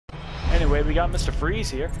Anyway, we got Mr. Freeze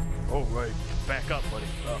here. Oh, right. Back up, buddy.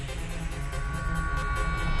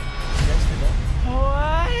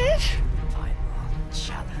 What?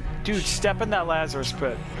 Dude, step in that Lazarus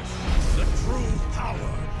pit. The true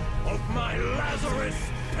power of my Lazarus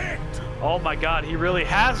pit. Oh my god, he really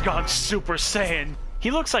has gone Super Saiyan.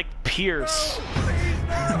 He looks like Pierce.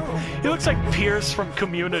 He looks like Pierce from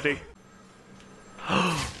Community.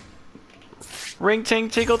 Ring ting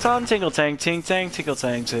tinkle tong tingle tang ting tang tinkle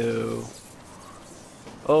tang too.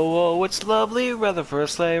 Oh, oh, it's lovely weather for a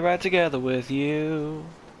sleigh ride together with you.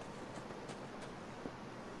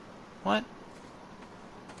 What?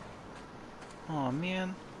 Oh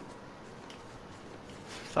man.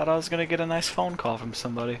 Thought I was gonna get a nice phone call from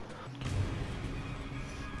somebody.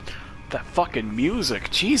 That fucking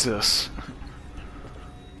music, Jesus.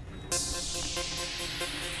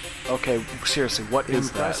 Okay, seriously, what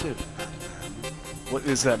is that? What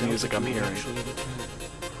is that music I'm hearing?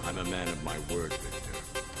 I'm a man of my word, Victor.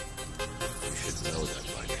 You should know that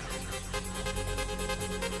by now.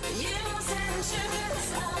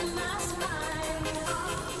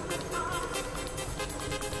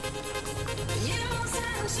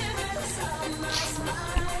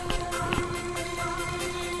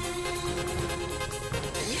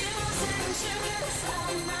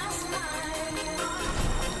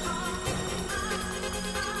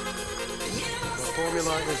 The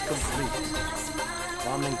formula is complete.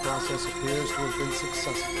 Bonding process appears to have been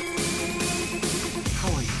successful. How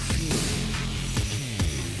are you feeling?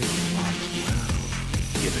 Well,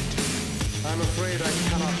 Give it to me. I'm afraid I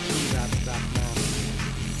cannot do that, Batman.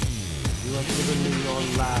 You have given me your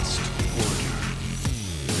last order.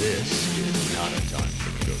 This is not a time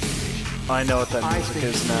for negotiation. I know what that music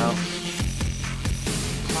is now.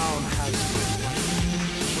 Clown has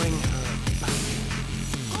bring her back.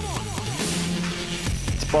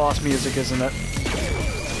 It's boss music, isn't it?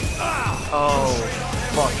 Oh,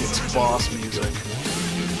 fuck, it's boss music.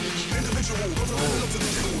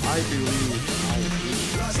 I believe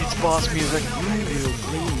It's boss music. you will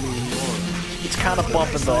bring me more. It's kind of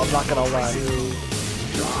bumping though, I'm not gonna lie.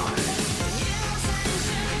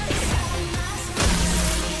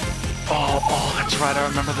 Oh, that's right, I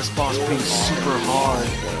remember this boss being super hard.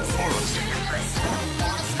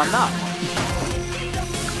 I'm not.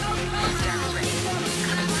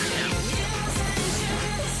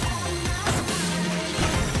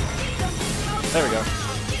 There we go.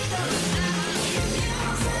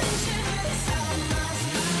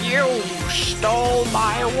 You stole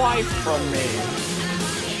my wife from me.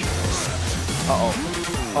 Uh-oh.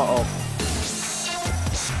 Uh-oh.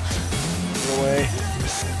 Get away.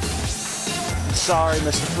 I'm sorry,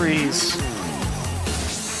 Mr. Freeze.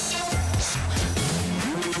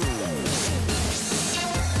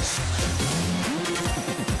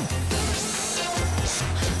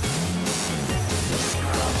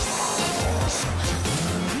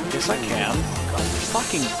 Yes, I can. I'm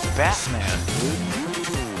fucking Batman, dude.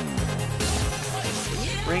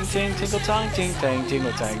 Ring ting tinkle tong ting tang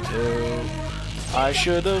tingle tang too. I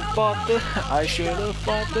should have fought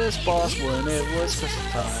this boss when it was first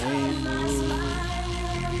time.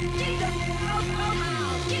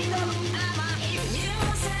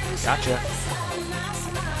 Gotcha.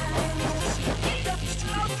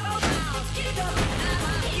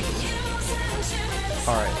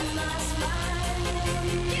 All right.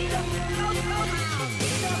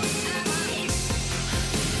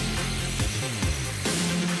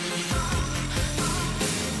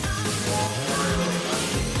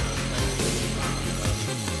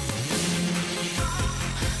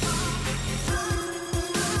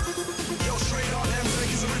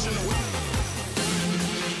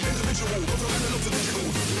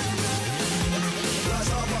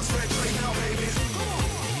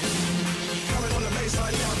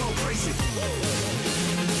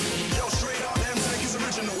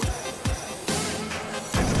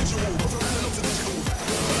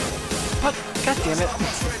 What? God damn it.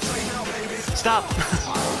 Stop.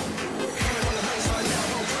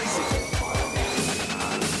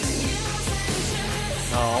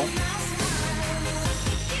 No.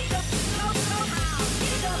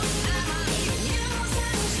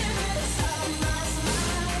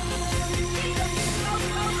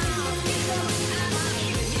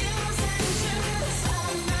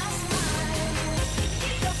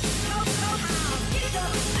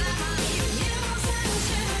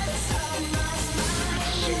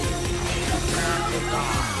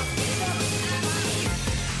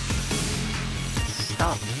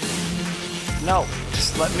 Stop. No,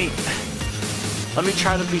 just let me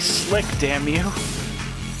try to be slick, damn you.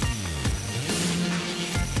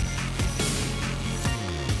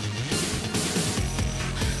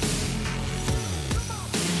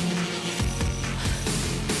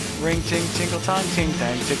 Ring ting tinkle tong ting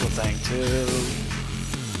tang tinkle tang too.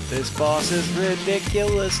 This boss is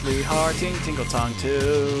ridiculously hard ting tinkle tong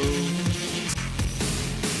too.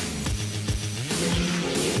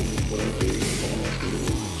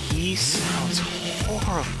 He sounds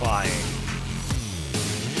horrifying.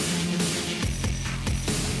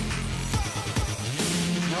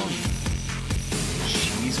 No.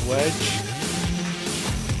 Cheese wedge.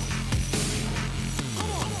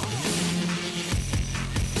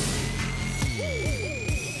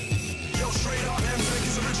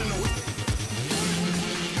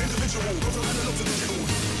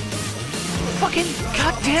 Fucking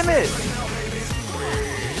goddamn it!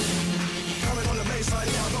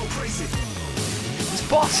 This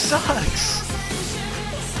boss sucks.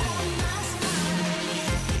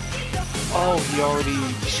 Oh, he already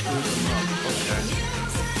screwed them up. Okay.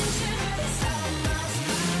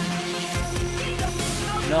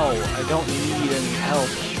 No, I don't need any help.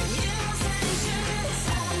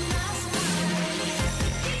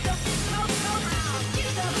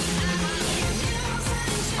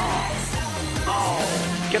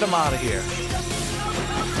 Get him out of here.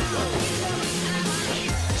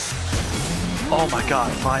 Oh my god,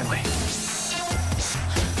 finally.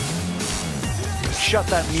 Shut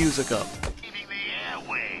that music up.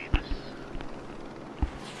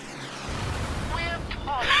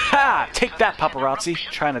 Ha! Take that, paparazzi.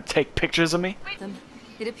 Trying to take pictures of me.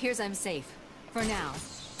 It appears I'm safe. For now.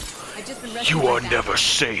 I've just been You are never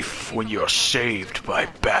safe when you're saved by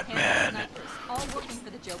Batman. All working for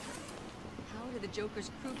the Joker. How did the Joker's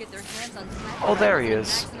crew get their hands on snipers? Oh, there he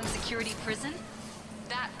is. Maximum security prison?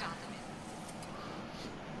 That got them in.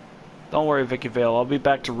 Don't worry, Vicky Vale. I'll be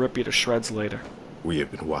back to rip you to shreds later. We have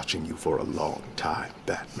been watching you for a long time,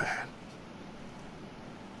 Batman.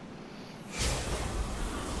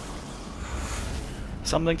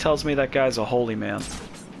 Something tells me that guy's a holy man.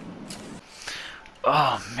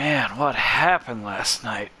 Oh man, what happened last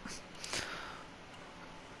night?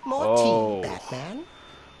 More tea, Batman.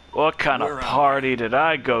 What kind of party did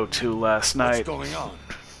I go to last night? What's going on?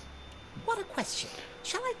 What a question.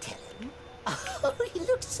 Shall I tell him? Oh, he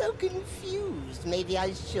looks so confused. Maybe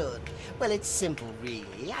I should. Well, it's simple,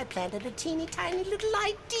 really. I planted a teeny tiny little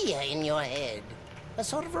idea in your head. A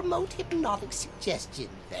sort of remote hypnotic suggestion.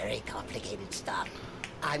 Very complicated stuff.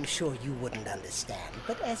 I'm sure you wouldn't understand,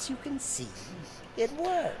 but as you can see, it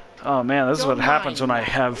worked. Oh man, this is what happens when I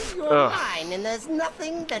have... You're mine, and there's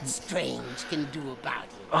nothing that Strange can do about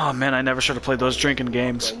it. Oh man, I never should have played those drinking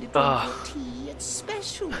games. Ugh. Tea, it's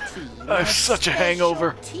special tea. I have such a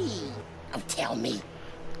hangover. Tea. Oh, tell me.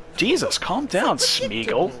 Jesus, calm down,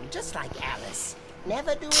 Smeagol. Just like Alice.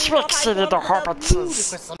 Never do Switch it into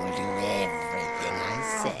Harpitses. do everything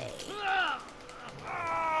I say.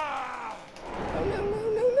 Oh, no.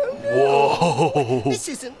 Whoa. This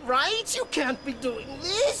isn't right. You can't be doing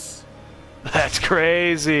this. That's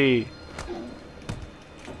crazy.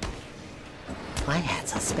 My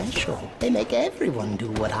hats are special. They make everyone do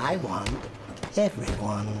what I want.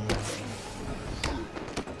 Everyone.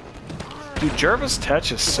 Dude, Jervis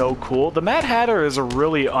Tetch is so cool. The Mad Hatter is a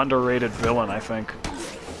really underrated villain, I think.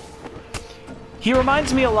 He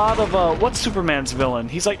reminds me a lot of what's Superman's villain?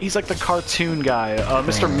 He's like the cartoon guy,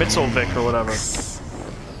 Mr. Mitzelvik or whatever.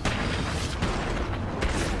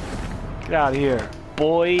 Get out of here,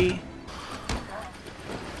 boy.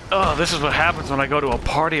 Oh, this is what happens when I go to a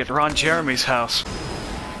party at Ron Jeremy's house.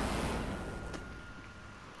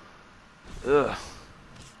 Ugh.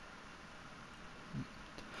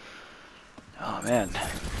 Oh, man.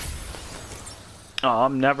 Oh,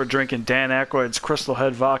 I'm never drinking Dan Aykroyd's Crystal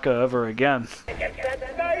Head vodka ever again.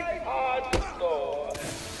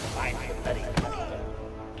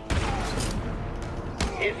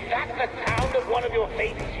 Is that the sound of one of your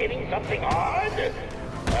faces hitting something hard?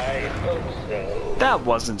 I hope so. That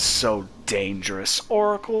wasn't so dangerous,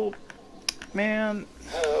 Oracle. Man.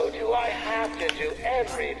 Oh, do I have to do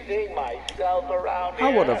everything myself around here?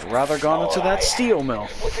 I would have rather gone into that steel mill.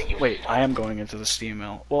 Wait, I am going into the steel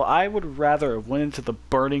mill. Well, I would rather have went into the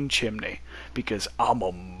burning chimney, because I'm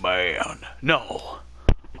a man. No,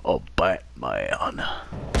 a Batman.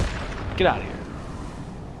 Get out of here.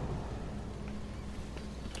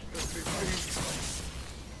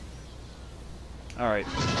 Alright.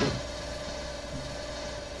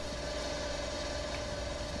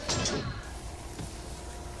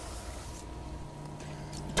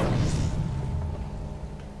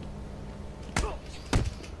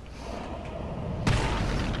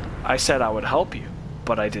 I said I would help you,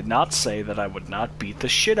 but I did not say that I would not beat the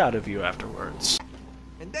shit out of you afterwards.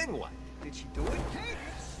 And then what? Did she do it?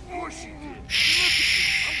 Of course she did.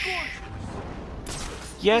 Shh.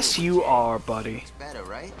 Yes, you are, buddy. It's better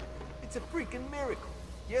better, right? It's a freaking miracle.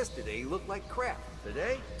 Yesterday he looked like crap.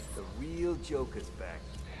 Today, the real Joker's back.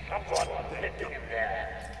 Someone sitting in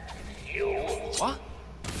there. You. What?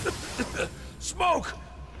 Smoke!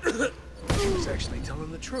 He was actually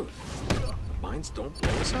telling the truth. The mines don't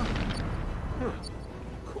blow us up. Huh.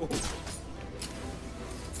 Cool.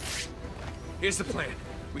 Here's the plan.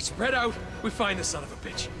 We spread out, we find the son of a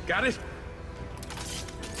bitch. Got it?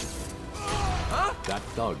 Huh? Got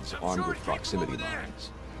thugs armed with proximity over there.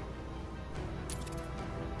 mines.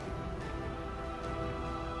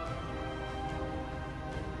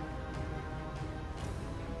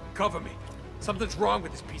 Cover me. Something's wrong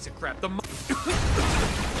with this piece of crap. What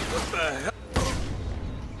the hell?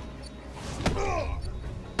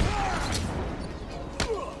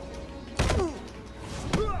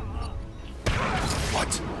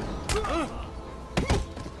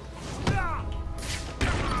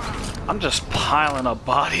 I'm just piling up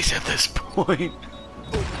bodies at this point.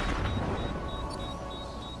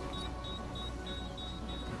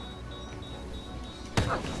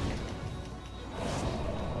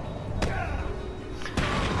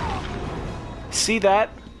 See that?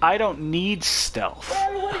 I don't need stealth.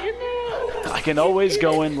 Well, what do you know? I can always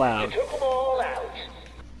go in You loud. took them all out.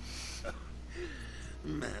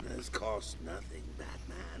 Manners cost nothing,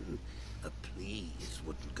 Batman. A please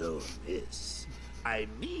wouldn't go amiss. I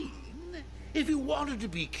mean, if you wanted to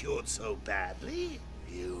be cured so badly,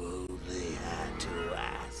 you only had to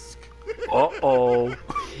ask. Uh-oh.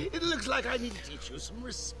 It looks like I need to teach you some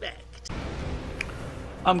respect.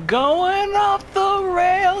 I'm going off the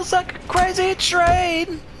rails like a crazy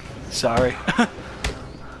train. Sorry.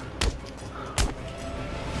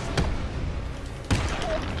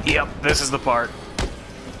 Yep, this is the part.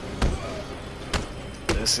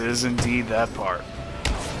 This is indeed that part.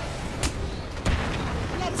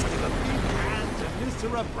 Let's give a big hand to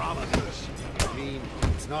Mr. Abramovich. I mean,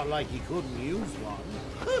 it's not like he couldn't use one.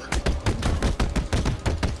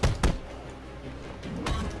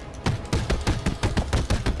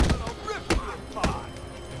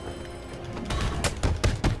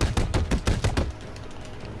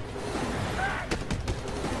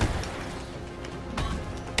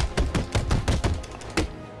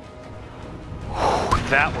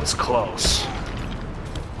 That was close.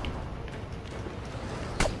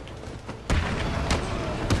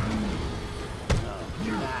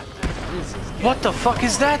 What the fuck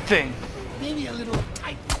is that thing? Maybe a little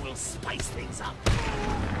tightening will spice things up.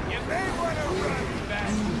 You may want to run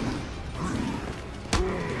back.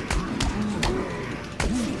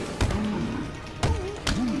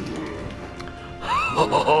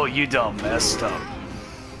 Oh, you done messed up.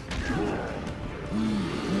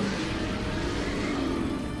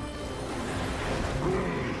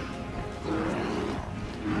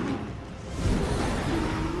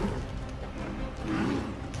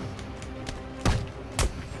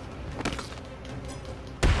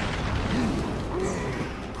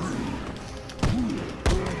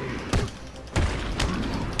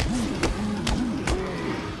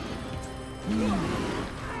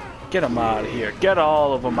 Get them out of here. Get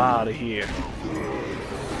all of them out of here.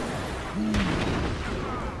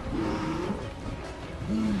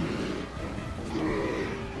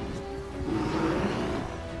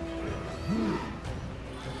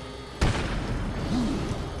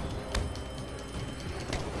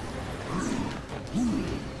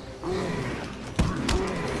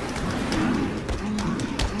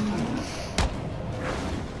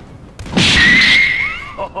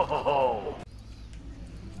 Oh.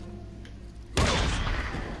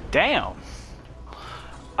 Damn.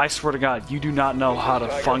 I swear to God, you do not know how to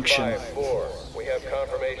function. 5-4. We have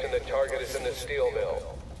confirmation that target is in the steel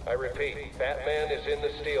mill. I repeat, Batman is in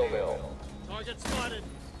the steel mill. Target spotted.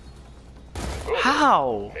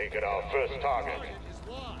 How? Make it our first target.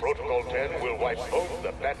 Protocol 10 will wipe both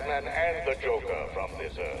the Batman and the Joker from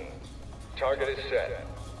this Earth. Target is set.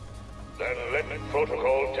 Then let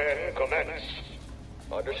Protocol 10 commence.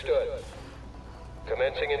 Understood.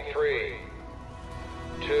 Commencing in 3,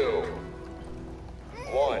 2,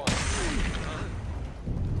 1.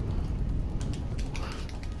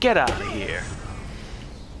 Get out of here.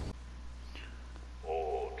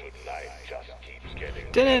 Oh, tonight just keeps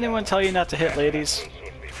getting. Didn't anyone tell you not to hit ladies?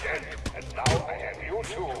 Will soon be dead, and now I have you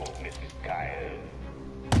too, Mrs. Kyle.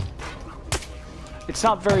 It's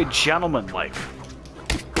not very gentlemanlike.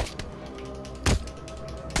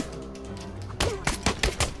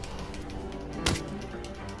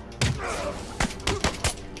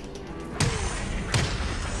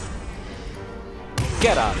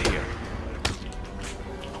 Get out of here.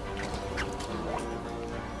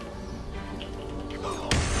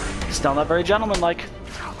 Still not very gentlemanlike.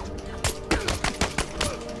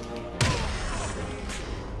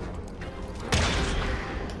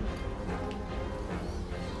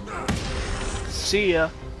 See ya.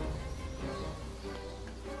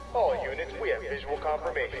 All units, we have visual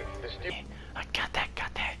confirmation. The steel... I got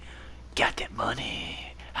that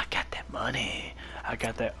money. I got that money. I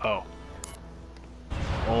got that. Oh.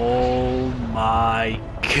 Oh my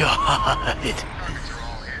god. Targets are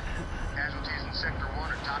all hit. Casualties in Sector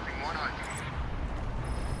 1 are topping 100.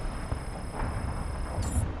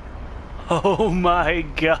 Oh my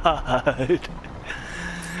god.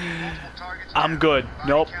 Multiple targets I'm down. good. Body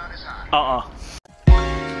Nope. count is high.